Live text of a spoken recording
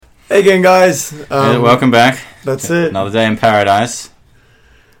Hey again, guys. Welcome back. That's it. Another day in paradise.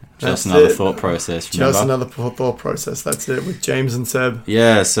 Just another thought process. Remember? Just another thought process. That's it with James and Seb.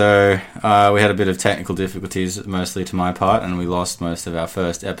 Yeah, so we had a bit of technical difficulties, mostly to my part, and we lost most of our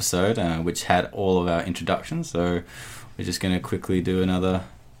first episode, which had all of our introductions. So we're just going to quickly do another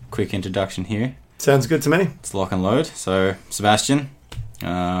quick introduction here. Sounds good to me. It's lock and load. So Sebastian,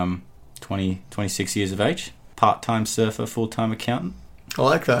 26 years of age, part-time surfer, full-time accountant. I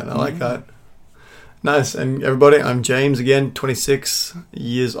like that. Nice. And everybody, I'm James again, 26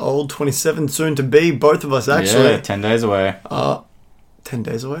 years old, 27 soon to be. Both of us, actually. Yeah, 10 days away. 10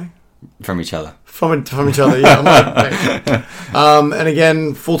 days away? From each other. From each other, yeah. I'm like, and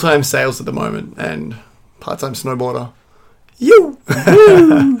again, full-time sales at the moment and part-time snowboarder. You!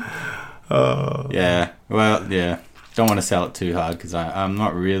 Yeah. Well, yeah. Don't want to sell it too hard because I'm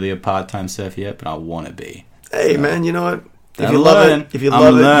not really a part-time surfer yet, but I want to be. Hey, man, you know what? If I'm you learning. love it,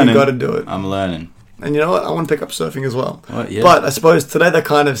 you've got to do it. I'm learning. And you know what? I want to pick up surfing as well. Yeah. But I suppose today that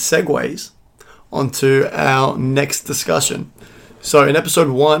kind of segues onto our next discussion. So in episode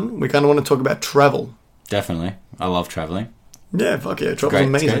 1, we kind of want to talk about travel. Definitely. I love traveling. Yeah, fuck yeah. Travel's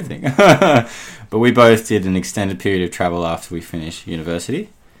amazing. It's a great thing. But we both did an extended period of travel after we finished university.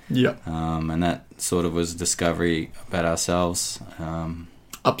 Yeah. And that sort of was a discovery about ourselves.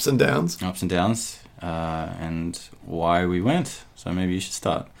 Ups and downs. And why we went. So maybe you should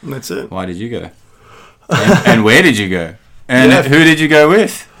start. That's it. Why did you go? And where did you go? And who did you go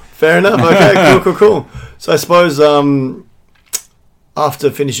with? Fair enough. Okay, cool. So I suppose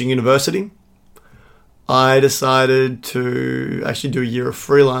after finishing university, I decided to actually do a year of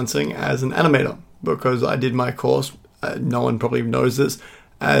freelancing as an animator because I did my course, no one probably knows this,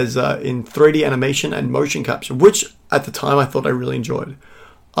 as in 3D animation and motion capture, which at the time I thought I really enjoyed.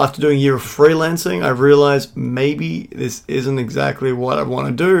 After doing a year of freelancing, I realized maybe this isn't exactly what I want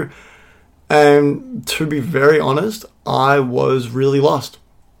to do. And to be very honest, I was really lost.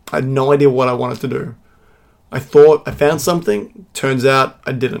 I had no idea what I wanted to do. I thought I found something. Turns out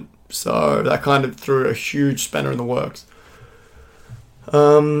I didn't. So that kind of threw a huge spanner in the works.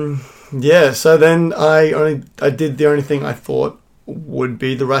 So then I did the only thing I thought would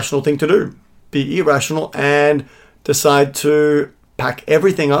be the rational thing to do. Be irrational and decide to pack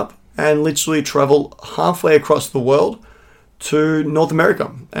everything up and literally travel halfway across the world to North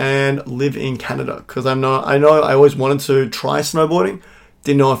America and live in Canada because I know I always wanted to try snowboarding,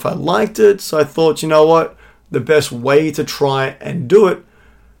 didn't know if I liked it, so I thought, you know what, the best way to try and do it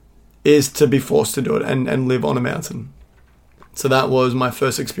is to be forced to do it and live on a mountain. So that was my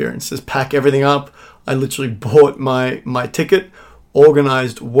first experience, just pack everything up. I literally bought my ticket,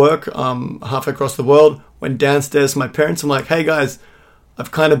 organized work halfway across the world, went downstairs to my parents. I'm like, hey guys, I've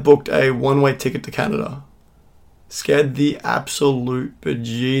kind of booked a one-way ticket to Canada. Scared the absolute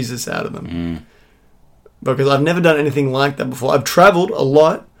bejesus out of them. Because I've never done anything like that before. I've traveled a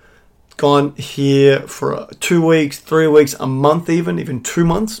lot, gone here for 2 weeks, 3 weeks, a month even 2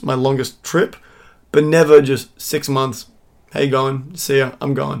 months, my longest trip, but never just 6 months. Hey, going, see ya,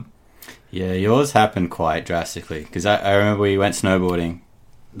 I'm gone. Yeah, yours happened quite drastically because I remember we went snowboarding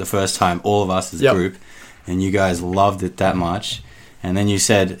the first time, all of us as a group, and you guys loved it that much. And then you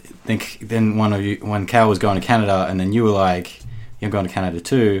said, when Cal was going to Canada, and then you were like, you're going to Canada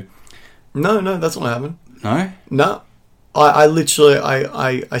too. No, that's not what happened. No? No. I literally,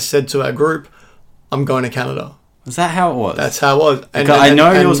 I said to our group, I'm going to Canada. Was that how it was? That's how it was. And I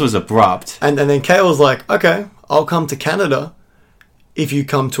know yours was abrupt. And then Cal was like, okay, I'll come to Canada if you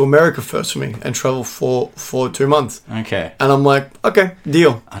come to America first for me and travel for 2 months. Okay. And I'm like, okay,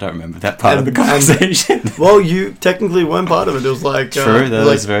 deal. I don't remember that part of the conversation. Well, you technically weren't part of it. It was like... True, that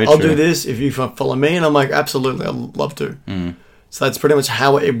was very true. I'll do this if you follow me. And I'm like, absolutely, I'd love to. So that's pretty much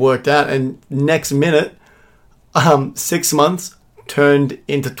how it worked out. And next minute, 6 months turned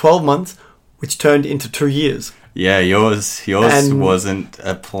into 12 months, which turned into 2 years. Yeah, yours wasn't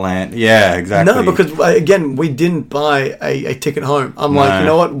a plan. Yeah, exactly. No, because, again, we didn't buy a ticket home. I'm like, you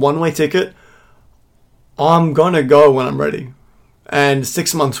know what? One-way ticket. I'm going to go when I'm ready. And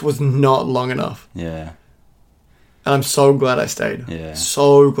 6 months was not long enough. Yeah. And I'm so glad I stayed. Yeah.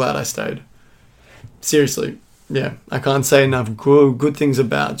 So glad I stayed. Seriously. Yeah. I can't say enough good things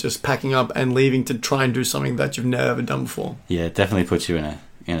about just packing up and leaving to try and do something that you've never done before. Yeah, it definitely puts you in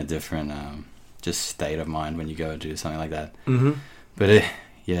a different... just state of mind when you go and do something like that. Mm-hmm. But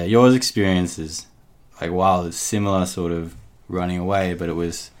yours experience is like, wow, it's similar sort of running away, but it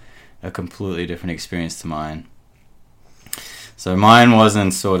was a completely different experience to mine. So mine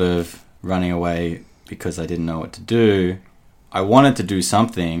wasn't sort of running away because I didn't know what to do. I wanted to do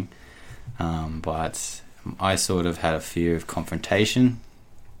something, but I sort of had a fear of confrontation.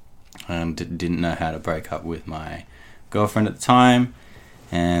 and didn't know how to break up with my girlfriend at the time,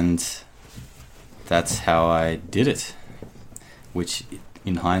 and that's how I did it, which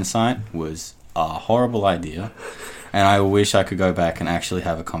in hindsight was a horrible idea, and I wish I could go back and actually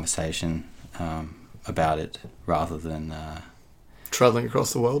have a conversation about it rather than traveling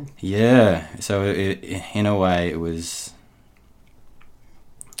across the world. Yeah, so in a way it was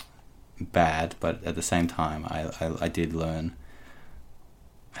bad, but at the same time I did learn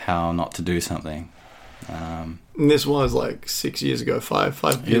how not to do something. And this was like 6 years ago, five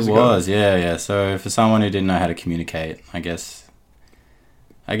years ago. It was, yeah. So for someone who didn't know how to communicate, I guess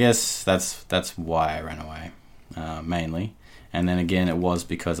that's why I ran away, mainly. And then again, it was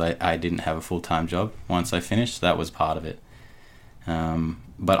because I didn't have a full-time job once I finished. That was part of it.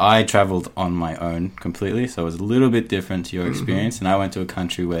 But I travelled on my own completely, so it was a little bit different to your experience. And I went to a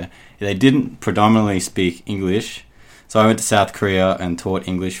country where they didn't predominantly speak English. So I went to South Korea and taught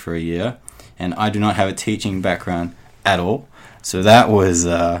English for a year. And I do not have a teaching background at all. So that was...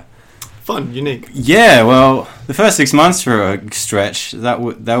 fun, unique. Yeah, well, the first 6 months for a stretch, that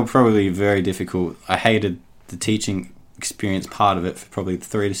were probably very difficult. I hated the teaching experience part of it for probably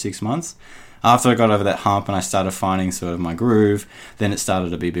 3 to 6 months. After I got over that hump and I started finding sort of my groove, then it started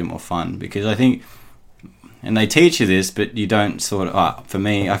to be a bit more fun. Because I think, and they teach you this, but you don't sort of, for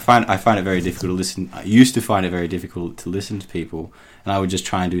me, I find it very difficult to listen. I used to find it very difficult to listen to people, and I would just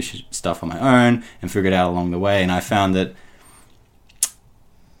try and do stuff on my own and figure it out along the way. And I found that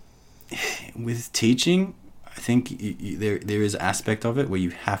with teaching, I think there is an aspect of it where you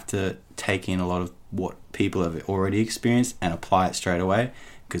have to take in a lot of what people have already experienced and apply it straight away.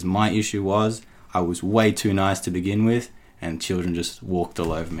 Because my issue was I was way too nice to begin with, and children just walked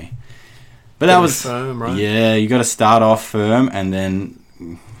all over me. But that was firm, right? Yeah, you got to start off firm and then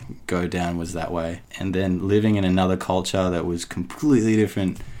go downwards that way. And then living in another culture that was completely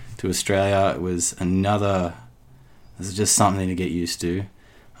different to Australia, it was just something to get used to.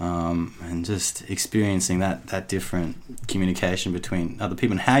 And just experiencing that different communication between other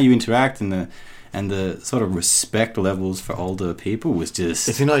people and how you interact and the sort of respect levels for older people was just...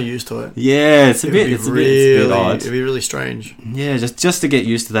 If you're not used to it. Yeah, it's a bit odd. It'd be really strange. Yeah, just to get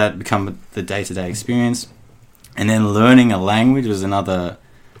used to that, become the day-to-day experience. And then learning a language was another...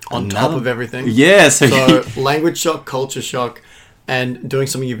 Top of everything. Yeah. So language shock, culture shock, and doing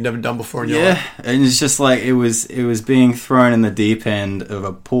something you've never done before in your life. Yeah, and it's just like it was being thrown in the deep end of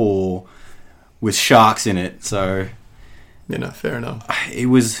a pool with sharks in it. So... fair enough. It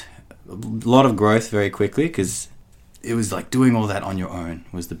was... a lot of growth very quickly because it was like doing all that on your own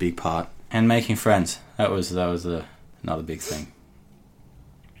was the big part, and making friends. That was another big thing.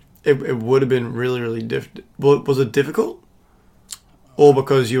 It would have been really, really difficult. Was it difficult, or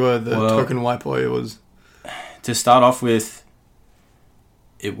because you were the token white boy? It was to start off with.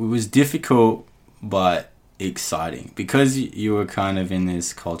 It was difficult, but exciting because you were kind of in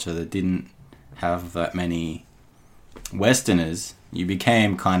this culture that didn't have that many Westerners. You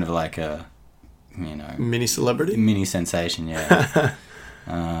became kind of like a, mini celebrity, mini sensation. Yeah.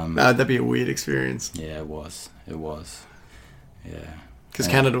 That'd be a weird experience. Yeah, it was. Yeah. Because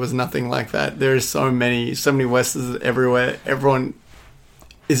Canada was nothing like that. There are so many Westerners everywhere. Everyone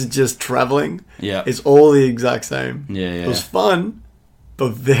is just traveling. Yeah. It's all the exact same. Yeah. It was fun,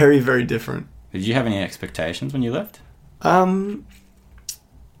 but very, very different. Did you have any expectations when you left? You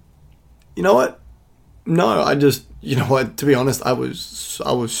know what? No, to be honest, I was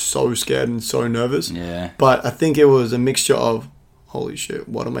so scared and so nervous. Yeah. But I think it was a mixture of, holy shit,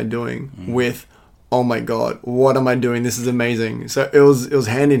 what am I doing? With, oh my God, what am I doing? This is amazing. So it was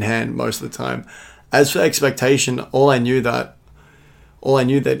hand in hand most of the time. As for expectation, all I knew that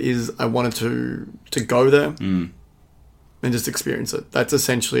is I wanted to go there and just experience it. That's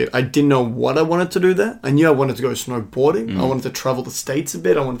essentially it. I didn't know what I wanted to do there. I knew I wanted to go snowboarding. I wanted to travel the States a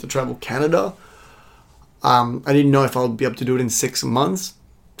bit. I wanted to travel Canada. I didn't know if I would be able to do it in 6 months.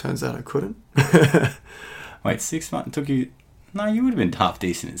 Turns out I couldn't. Wait, 6 months? Took you... No, you would have been half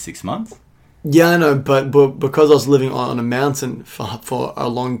decent in 6 months. Yeah, I know, but because I was living on a mountain for a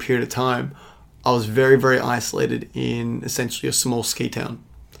long period of time, I was very, very isolated in essentially a small ski town.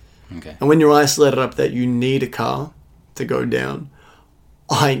 Okay. And when you're isolated up there, you need a car to go down.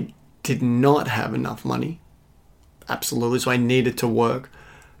 I did not have enough money. Absolutely. So I needed to work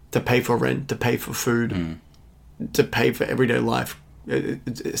to pay for rent, to pay for food, to pay for everyday life,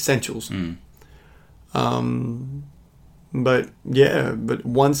 essentials. But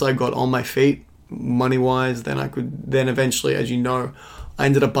once I got on my feet, money-wise, then eventually, as you know, I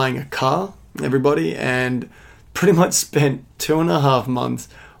ended up buying a car, everybody, and pretty much spent 2.5 months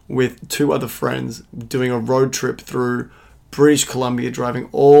with 2 other friends doing a road trip through British Columbia, driving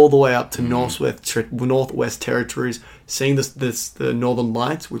all the way up to Northwest Territories, seeing the Northern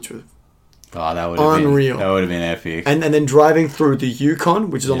Lights, which was that would have unreal. That would have been epic. And then driving through the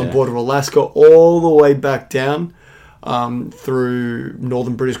Yukon, which is on the border of Alaska, all the way back down through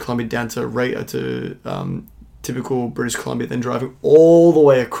northern British Columbia down to typical British Columbia, then driving all the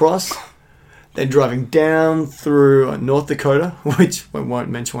way across, then driving down through North Dakota, which I won't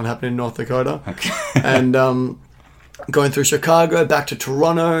mention what happened in North Dakota, Okay. and going through Chicago, back to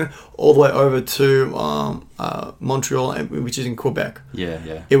Toronto, all the way over to Montreal, which is in Quebec.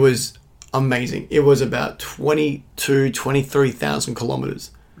 Yeah. It was amazing. It was about 23,000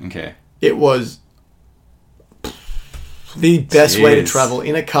 kilometers. Okay. It was the best way to travel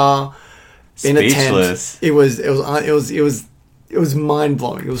in a car, in a tent. It was mind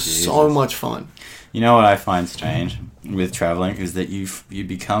blowing. It was so much fun. You know what I find strange with traveling is that you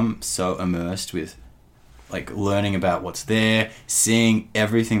become so immersed with like learning about what's there, seeing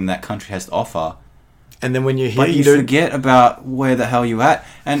everything that country has to offer. And then when you're here, but you forget about where the hell you're at.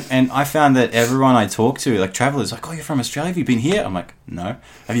 And I found that everyone I talk to, like travelers, like, oh, you're from Australia? Have you been here? I'm like, no.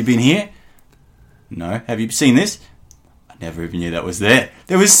 Have you been here? No. Have you seen this? I never even knew that was there.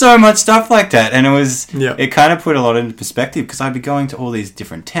 There was so much stuff like that. And it kind of put a lot into perspective because I'd be going to all these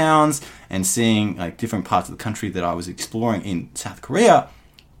different towns and seeing like different parts of the country that I was exploring in South Korea.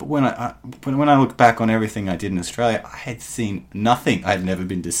 But when I look back on everything I did in Australia, I had seen nothing. I had never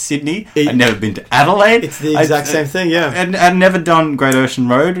been to Sydney. I'd never been to Adelaide. It's the exact same thing, yeah. And I'd never done Great Ocean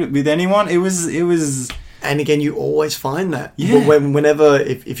Road with anyone. It was. And again, you always find that. Yeah. Whenever,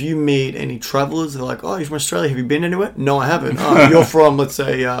 if you meet any travelers, they're like, "Oh, you're from Australia. Have you been anywhere?" No, I haven't. Oh, you're from, let's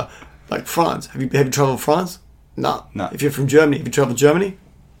say, like France. Have you traveled France? No. If you're from Germany, have you traveled Germany?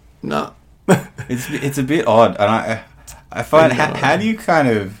 No. It's a bit odd, and I find how do you kind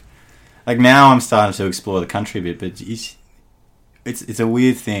of like now I'm starting to explore the country a bit, but it's a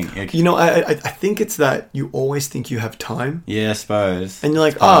weird thing. Like, I think it's that you always think you have time. Yeah, I suppose. And you're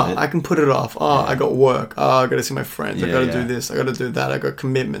like, I can put it off. I got work. I got to see my friends. I got to do this. I got to do that. I got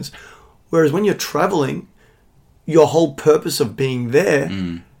commitments. Whereas when you're traveling, your whole purpose of being there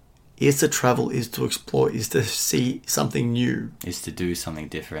is to travel, is to explore, is to see something new. Is to do something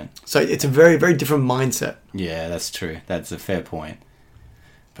different. So it's a very, very different mindset. Yeah, that's true. That's a fair point.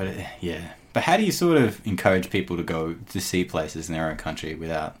 But But how do you sort of encourage people to go to see places in their own country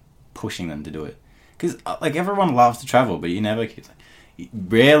without pushing them to do it? Because like everyone loves to travel, but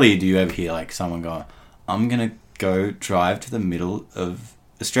rarely do you ever hear like someone go, "I'm gonna go drive to the middle of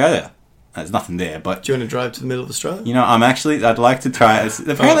Australia." There's nothing there, but... Do you want to drive to the middle of Australia? I'd like to try...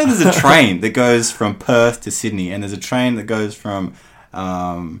 Apparently there's a train that goes from Perth to Sydney, and there's a train that goes from,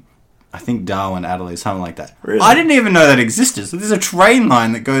 I think, Darwin, Adelaide, something like that. Really? I didn't even know that existed. So there's a train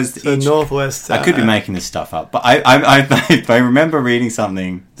line that goes to each... northwest... I could be making this stuff up, but I remember reading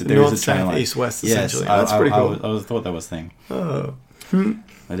something that there was a train line. East, west, essentially. That's pretty cool. I thought that was a thing. Oh.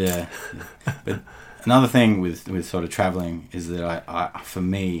 But yeah. But another thing with sort of traveling is that for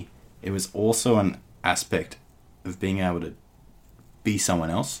me... It was also an aspect of being able to be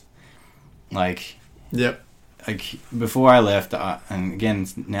someone else. Like, yep. Like before I left, and again,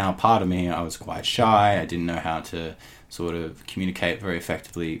 now part of me, I was quite shy. I didn't know how to sort of communicate very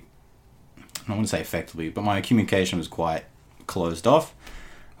effectively. I don't want to say effectively, but my communication was quite closed off.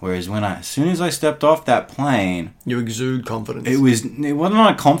 Whereas as soon as I stepped off that plane, you exude confidence. It wasn't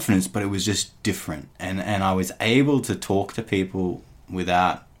like confidence, but it was just different, and I was able to talk to people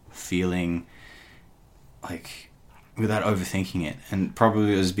without feeling like without overthinking it. And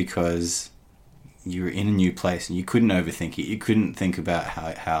probably it was because you were in a new place and you couldn't overthink it. You couldn't think about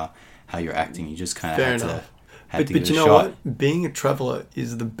how you're acting. You just kind of had to give it a shot. But you know what? Being a traveler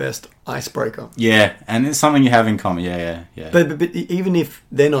is the best icebreaker. Yeah, and it's something you have in common. Yeah. But even if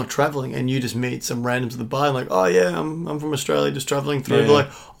they're not traveling and you just meet some randoms at the bar and like, oh yeah, I'm from Australia, just traveling through. Yeah. They're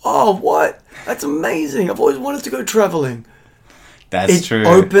like, oh what? That's amazing. I've always wanted to go traveling. That's true. It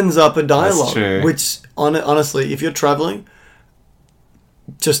opens up a dialogue. That's true. Which, honestly, if you're traveling,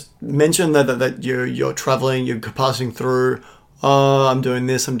 just mention that you're traveling, you're passing through. Oh, I'm doing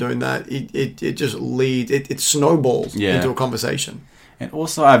this, I'm doing that. It just leads. It snowballs into a conversation. And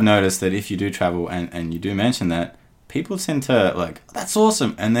also, I've noticed that if you do travel and you do mention that, people tend to like, that's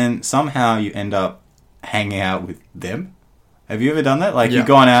awesome, and then somehow you end up hanging out with them. Have you ever done that? Like you've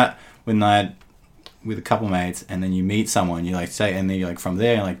gone out with a couple mates, and then you meet someone, you like say, and then you're like from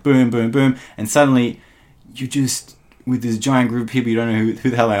there, and like boom, boom, boom, and suddenly you just with this giant group of people, you don't know who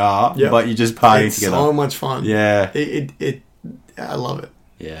the hell they are, but you just party together. It's so much fun. Yeah, I love it.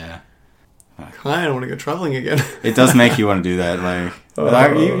 Yeah, I don't want to go traveling again. It does make you want to do that.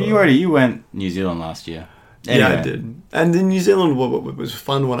 Like you went New Zealand last year. Yeah, Anyway. I did. And in New Zealand was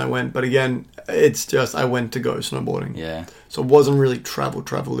fun when I went, but again, it's just I went to go snowboarding. Yeah, So it wasn't really travel.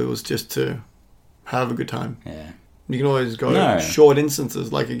 It was just to have a good time. yeah. You can always go No. short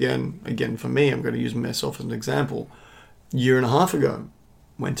instances. Like again, for me, I'm going to use myself as an example. Year and a half ago,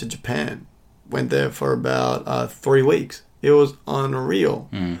 went to Japan. Went there for about 3 weeks. It was unreal.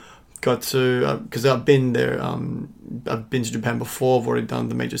 Got to because I've been there. I've been to Japan before. I've already done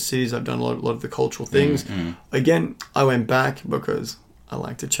the major cities. I've done a lot of the cultural things. Again, I went back because I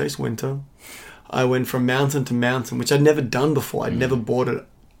like to chase winter. I went from mountain to mountain, which I'd never done before. I'd never boarded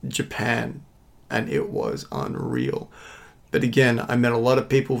Japan, and it was unreal. But again, I met a lot of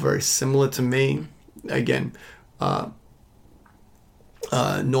people very similar to me. Again,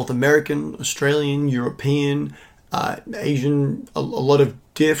 North American, Australian, European, Asian, a lot of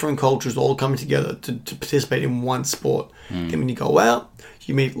different cultures all coming together to participate in one sport. And when you go out,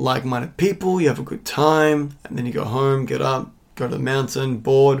 you meet like-minded people, you have a good time, and then you go home, get up, go to the mountain,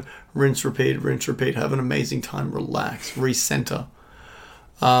 board, rinse, repeat, have an amazing time, relax, recenter.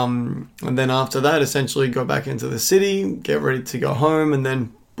 And then after that, essentially go back into the city, get ready to go home, and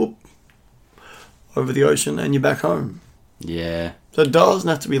then boop, over the ocean, and you're back home. Yeah. So it doesn't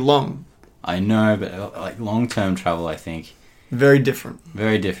have to be long. I know, but like long-term travel, I think, Very different.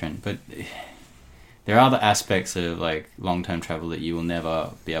 very different. But there are other aspects of like long-term travel that you will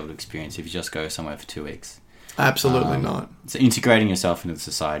never be able to experience if you just go somewhere for 2 weeks. Absolutely not. So integrating yourself into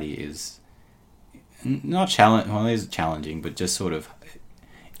society is not challenge. Well, it is challenging, but just sort of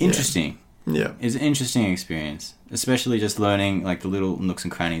interesting. Yeah. It's an interesting experience, especially just learning like the little nooks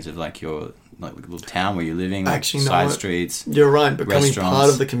and crannies of like your like little town where you're living, like Actually, you know side what? streets. You're right. Becoming Restaurants. part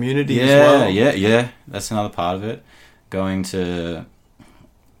of the community Yeah, as well. yeah. That's another part of it. Going to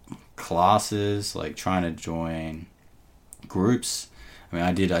classes, like trying to join groups. I mean,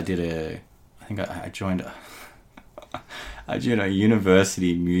 I joined a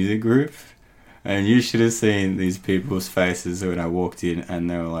university music group, and you should have seen these people's faces when I walked in, and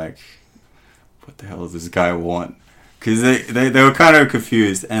they were like, "What the hell does this guy want?" Because they were kind of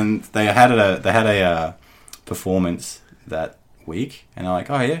confused, and they had a performance that week, and they're like,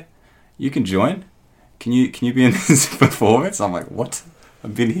 "Oh yeah, you can join. Can you be in this performance?" I'm like, "What?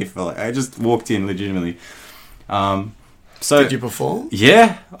 I've been here for like I just walked in legitimately." So Did you perform?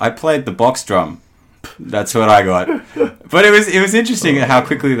 yeah, I played the box drum. That's what I got. But it was interesting how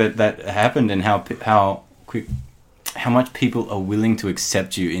quickly that happened, and how much people are willing to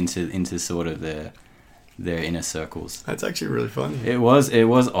accept you into sort of their inner circles. That's actually really funny. It was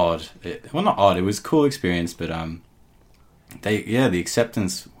odd. Well, not odd. It was a cool experience, but the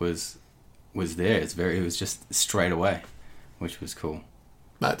acceptance was there. It was just straight away, which was cool.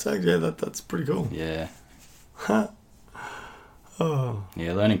 That's actually that's pretty cool. Yeah. Oh.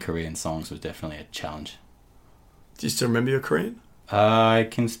 Yeah, learning Korean songs was definitely a challenge. Do you still remember your Korean? I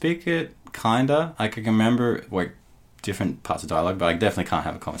can speak it kinda. I can remember like different parts of dialogue, but I definitely can't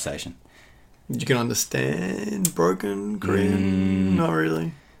have a conversation. You can understand broken Korean? Not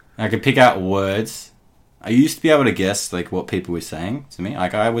really. I could pick out words. I used to be able to guess like what people were saying to me.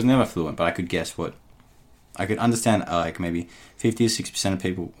 Like I was never fluent, but I could guess I could understand like maybe 50 or 60% of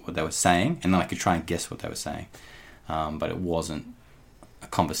people what they were saying, and then I could try and guess what they were saying. But it wasn't a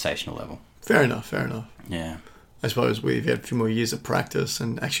conversational level. Fair enough. Yeah. I suppose we've had a few more years of practice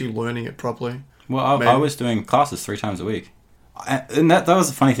and actually learning it properly. Well, I was doing classes 3 times a week, and that was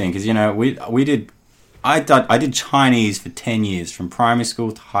the funny thing because I did Chinese for 10 years from primary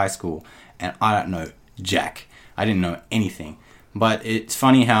school to high school, and I don't know jack. I didn't know anything. But it's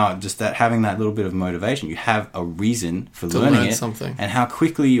funny how just that having that little bit of motivation, you have a reason for learning it, something, and how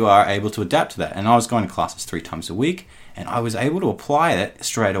quickly you are able to adapt to that. And I was going to classes 3 times a week, and I was able to apply it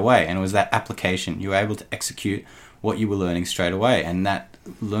straight away. And it was that application. You were able to execute what you were learning straight away, and that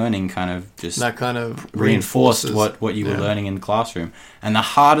learning kind of just that kind of reinforced what you were learning in the classroom. And the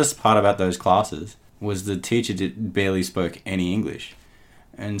hardest part about those classes was the teacher barely spoke any English,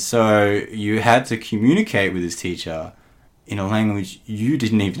 and so you had to communicate with his teacher in a language you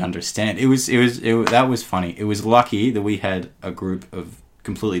didn't even understand. That was funny. It was lucky that we had a group of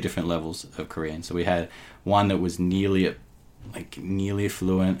completely different levels of Korean. So we had one that was nearly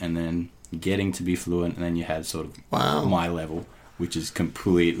fluent, and then getting to be fluent, and then you had sort of my level, which is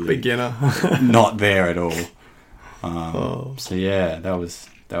completely beginner, not there at all. So yeah, that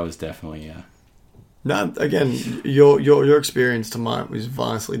was definitely No, again, your experience to mine was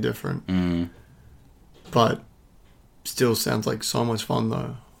vastly different, but still sounds like so much fun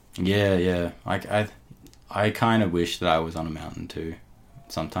though. Yeah. I kind of wish that I was on a mountain too,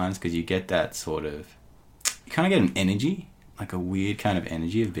 sometimes, because you get that sort of, you kind of get an energy. like a weird kind of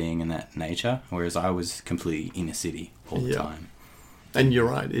energy of being in that nature, whereas I was completely in a city all the time. And you're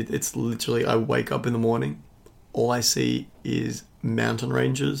right. It's literally, I wake up in the morning, all I see is mountain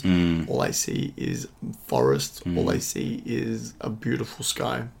ranges. All I see is forests. All I see is a beautiful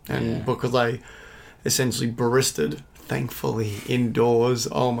sky. And because I essentially baristed, thankfully, indoors,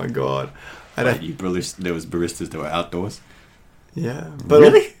 oh my God. There was baristas that were outdoors? Yeah. But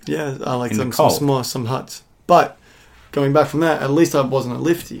really? Yeah, I like in some huts. But going back from that, at least I wasn't a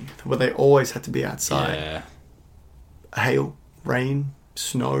lifty, where they always had to be outside. Yeah. Hail, rain,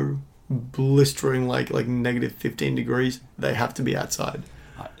 snow, blistering like negative 15 degrees, they have to be outside.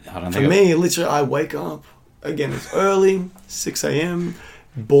 For me, literally, I wake up, again, it's early, 6 a.m,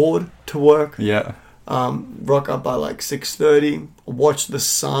 bored to work. Yeah. Rock up by like 6:30, watch the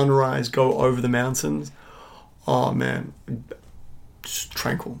sunrise go over the mountains. Oh man, just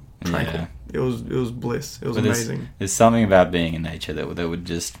tranquil. Yeah. It was bliss. It was amazing. There's something about being in nature that would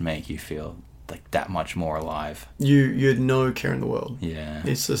just make you feel like that much more alive. You had no care in the world. Yeah.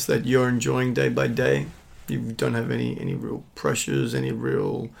 It's just that you're enjoying day by day. You don't have any real pressures, any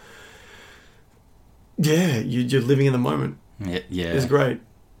real... Yeah, you're living in the moment. Yeah. It's great.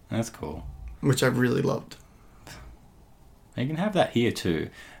 That's cool. Which I really loved. You can have that here too.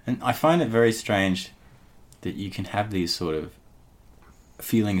 And I find it very strange that you can have these sort of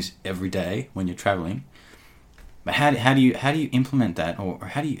feelings every day when you're traveling. But how do you implement that, or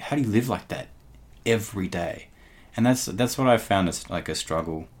how do you live like that every day? And that's what I found as like a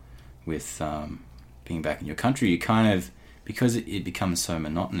struggle with being back in your country. You kind of, because it becomes so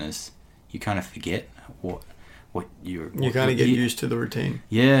monotonous, you kind of forget what you kind of get used to the routine.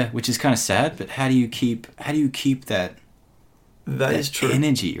 Yeah, which is kind of sad. But how do you keep that? That is true.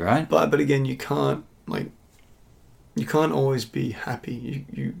 Energy, right? But again, you can't always be happy.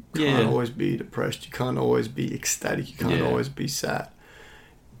 You can't always be depressed. You can't always be ecstatic. You can't always be sad.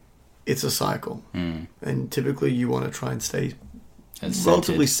 It's a cycle. And typically you want to try and stay as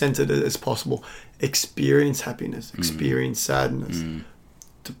relatively centered as possible. Experience happiness, experience sadness,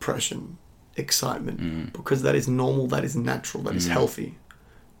 depression, excitement, because that is normal, that is natural, that is healthy.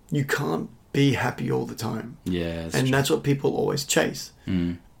 You can't be happy all the time. Yeah, that's what people always chase.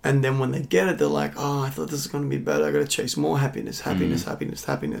 And then when they get it, they're like, oh, I thought this is going to be better. I got to chase more happiness.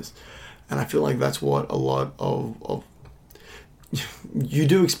 And I feel like that's what a lot of you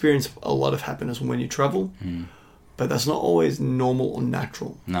do experience a lot of happiness when you travel, but that's not always normal or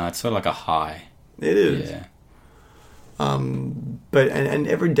natural. No, it's sort of like a high. It is. Yeah. But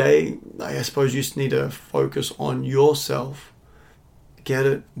every day, I suppose you just need to focus on yourself. Get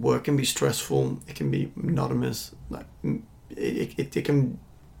it. Work can be stressful. It can be monotonous. Like it can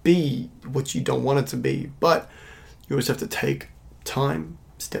be what you don't want it to be. But you always have to take time,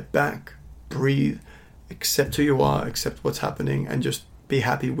 step back, breathe, accept who you are, accept what's happening, and just be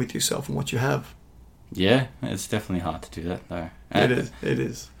happy with yourself and what you have. Yeah, it's definitely hard to do that though. It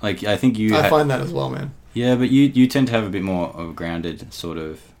is. Like I think I find that as well, man. Yeah, but you tend to have a bit more of a grounded sort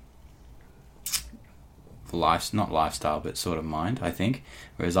of not lifestyle, but sort of mind, I think.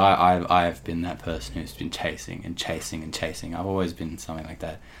 Whereas I've been that person who's been chasing and chasing and chasing. I've always been something like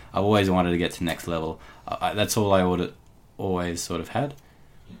that. I've always wanted to get to next level. That's all I always sort of had,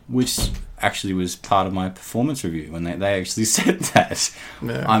 which actually was part of my performance review when they actually said that.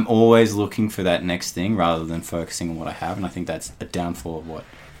 Yeah. I'm always looking for that next thing rather than focusing on what I have, and I think that's a downfall of what...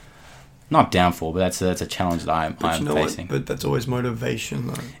 Not downfall, but that's a challenge that I'm facing. But that's always motivation,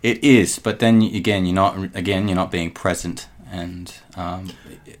 though. It is, but then again, you're not being present and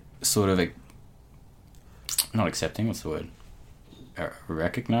sort of not accepting. What's the word?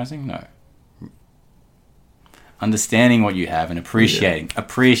 Recognizing? No. Understanding what you have and appreciating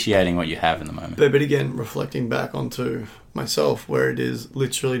what you have in the moment. But again, reflecting back onto myself, where it is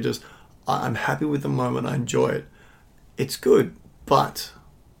literally just I'm happy with the moment. I enjoy it. It's good, but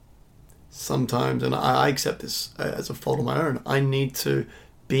sometimes, and I accept this as a fault of my own, I need to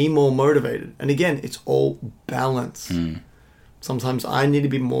be more motivated. And again, it's all balance. Sometimes I need to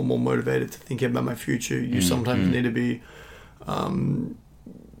be more motivated to think about my future. You sometimes need to be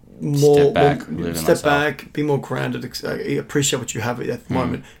step back, be more grounded, appreciate what you have at the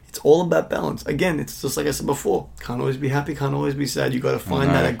moment. It's all about balance. Again, it's just like I said before, can't always be happy, can't always be sad. You got to find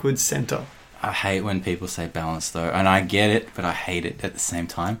that good center. I hate when people say balance, though, and I get it, but I hate it at the same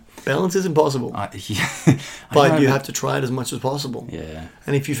time. Balance is impossible. But you have to try it as much as possible. Yeah.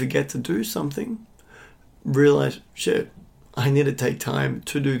 And if you forget to do something, realize, shit, I need to take time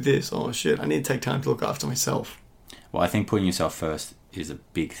to do this. Oh, shit, I need to take time to look after myself. Well, I think putting yourself first is a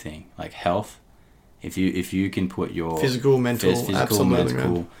big thing. Like health, if you can put your physical, mental,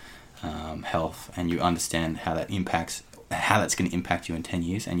 health, and you understand how that impacts how that's going to impact you in 10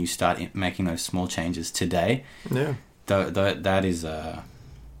 years, and you start making those small changes today, Yeah. that is a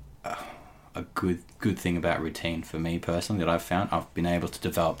good thing about routine for me personally that I've found. I've been able to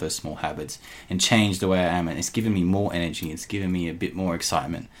develop those small habits and change the way I am, and it's given me more energy. It's given me a bit more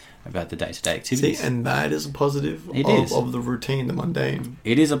excitement about the day-to-day activities. See, and that is a positive of the routine, the mundane.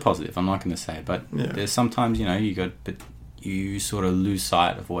 It is a positive, I'm not going to say, but Yeah. there's sometimes, you sort of lose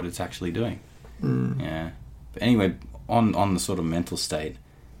sight of what it's actually doing. Yeah. But anyway, on the sort of mental state,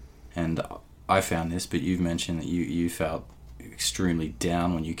 and I found this, but you've mentioned that you felt extremely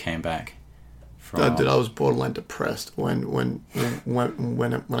down when you came back from... I was borderline depressed when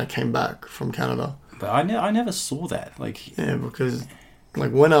I came back from Canada. But I never saw that. Like, Yeah, because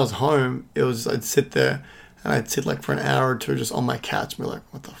like when I was home, I'd sit there and I'd sit like for an hour or two just on my couch and be like,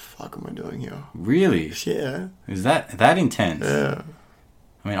 what the fuck am I doing here? really? Yeah. Is that intense? Yeah.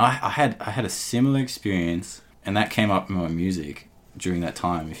 I mean, I had a similar experience, and that came up in my music during that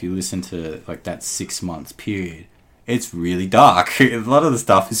time. If you listen to like that 6 months period, it's really dark. A lot of the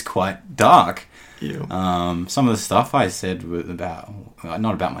stuff is quite dark. Yeah. Some of the stuff I said was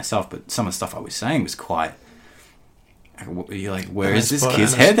not about myself, but some of the stuff I was saying was quite... You're like, where is this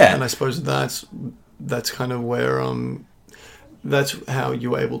kid's head at? And I suppose that's kind of where that's how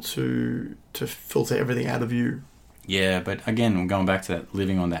you're able to filter everything out of you. Yeah, but again, we're going back to that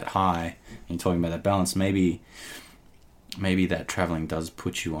living on that high and talking about that balance. Maybe that traveling does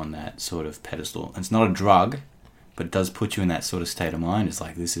put you on that sort of pedestal. It's not a drug, but it does put you in that sort of state of mind. It's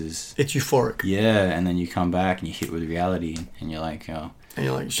like, it's euphoric. Yeah, and then you come back and you hit with reality, and you're like, oh, and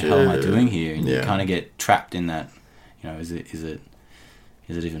you're like, what the hell am I doing here? And yeah. you kind of get trapped in that. Is it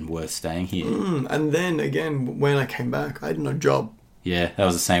even worth staying here? And then again, when I came back, I had no job. Yeah, that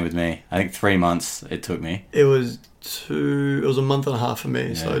was the same with me. I think 3 months it took me. It was a month and a half for me,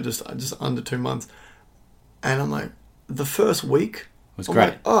 Yeah. so just under 2 months. And I'm like, the first week Was I'm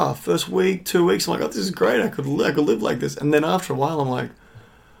great. like, first week, 2 weeks, I'm like, oh, this is great. I could live like this. And then after a while, I'm like,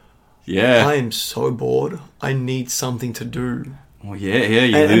 Yeah. I am so bored. I need something to do. Well, yeah.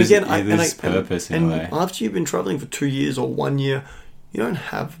 You lose purpose in a way. After you've been traveling for 2 years or 1 year, you don't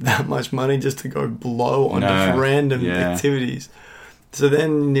have that much money just to go blow on just random activities. So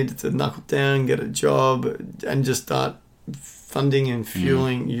then you needed to knuckle down, get a job, and just start funding and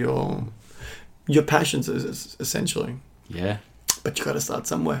fueling your passions, essentially. Yeah. But you got to start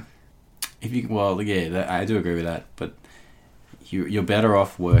somewhere. I do agree with that. But you're better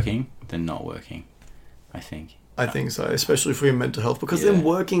off working than not working, I think. I think so, especially for your mental health, because then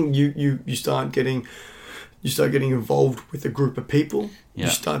working, you start getting involved with a group of people. Yeah.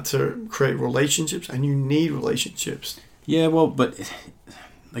 You start to create relationships, and you need relationships. Yeah, well, but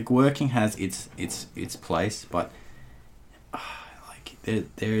like working has its place, but like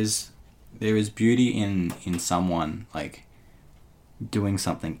there is beauty in someone like doing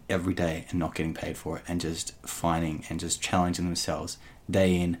something every day and not getting paid for it, and just finding and just challenging themselves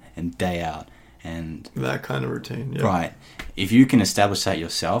day in and day out. And that kind of routine, yeah. Right. If you can establish that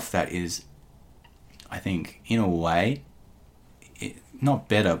yourself, that is, I think, in a way, not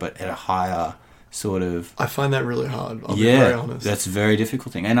better, but at a higher sort of... I find that really hard, I'll be very honest. That's a very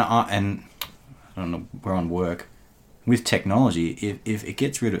difficult thing. And I don't know, we're on work. With technology, if it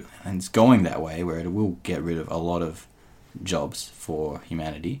gets rid of... And it's going that way, where it will get rid of a lot of jobs for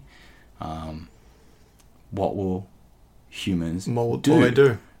humanity, what will humans do? What will they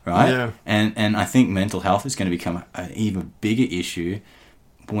do? Right? Yeah. And I think mental health is going to become an even bigger issue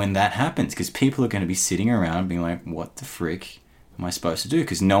when that happens, because people are going to be sitting around being like, what the frick am I supposed to do?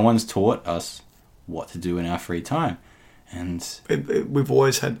 Because no one's taught us what to do in our free time. And we've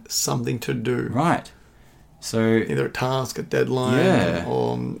always had something to do. Right. So either a task, a deadline,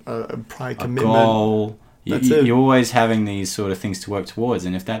 or a prior commitment. A goal. You're always having these sort of things to work towards.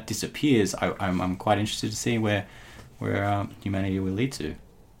 And if that disappears, I'm quite interested to see where humanity will lead to.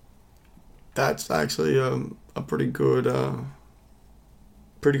 That's actually a pretty good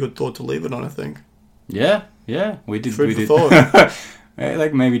thought to leave it on, I think. Yeah, we did. Food for thought.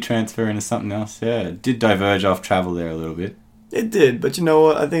 Like maybe transfer into something else. Yeah, it did diverge off travel there a little bit. It did, but you know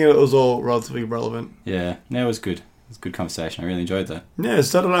what? I think it was all relatively relevant. Yeah, it was good. It was a good conversation. I really enjoyed that. Yeah,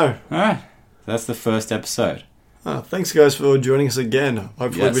 so I don't know. All right, that's the first episode. Thanks, guys, for joining us again.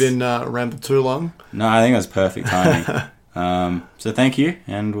 Hopefully we didn't ramble too long. No, I think it was perfect timing. So thank you,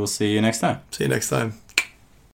 and we'll see you next time. See you next time.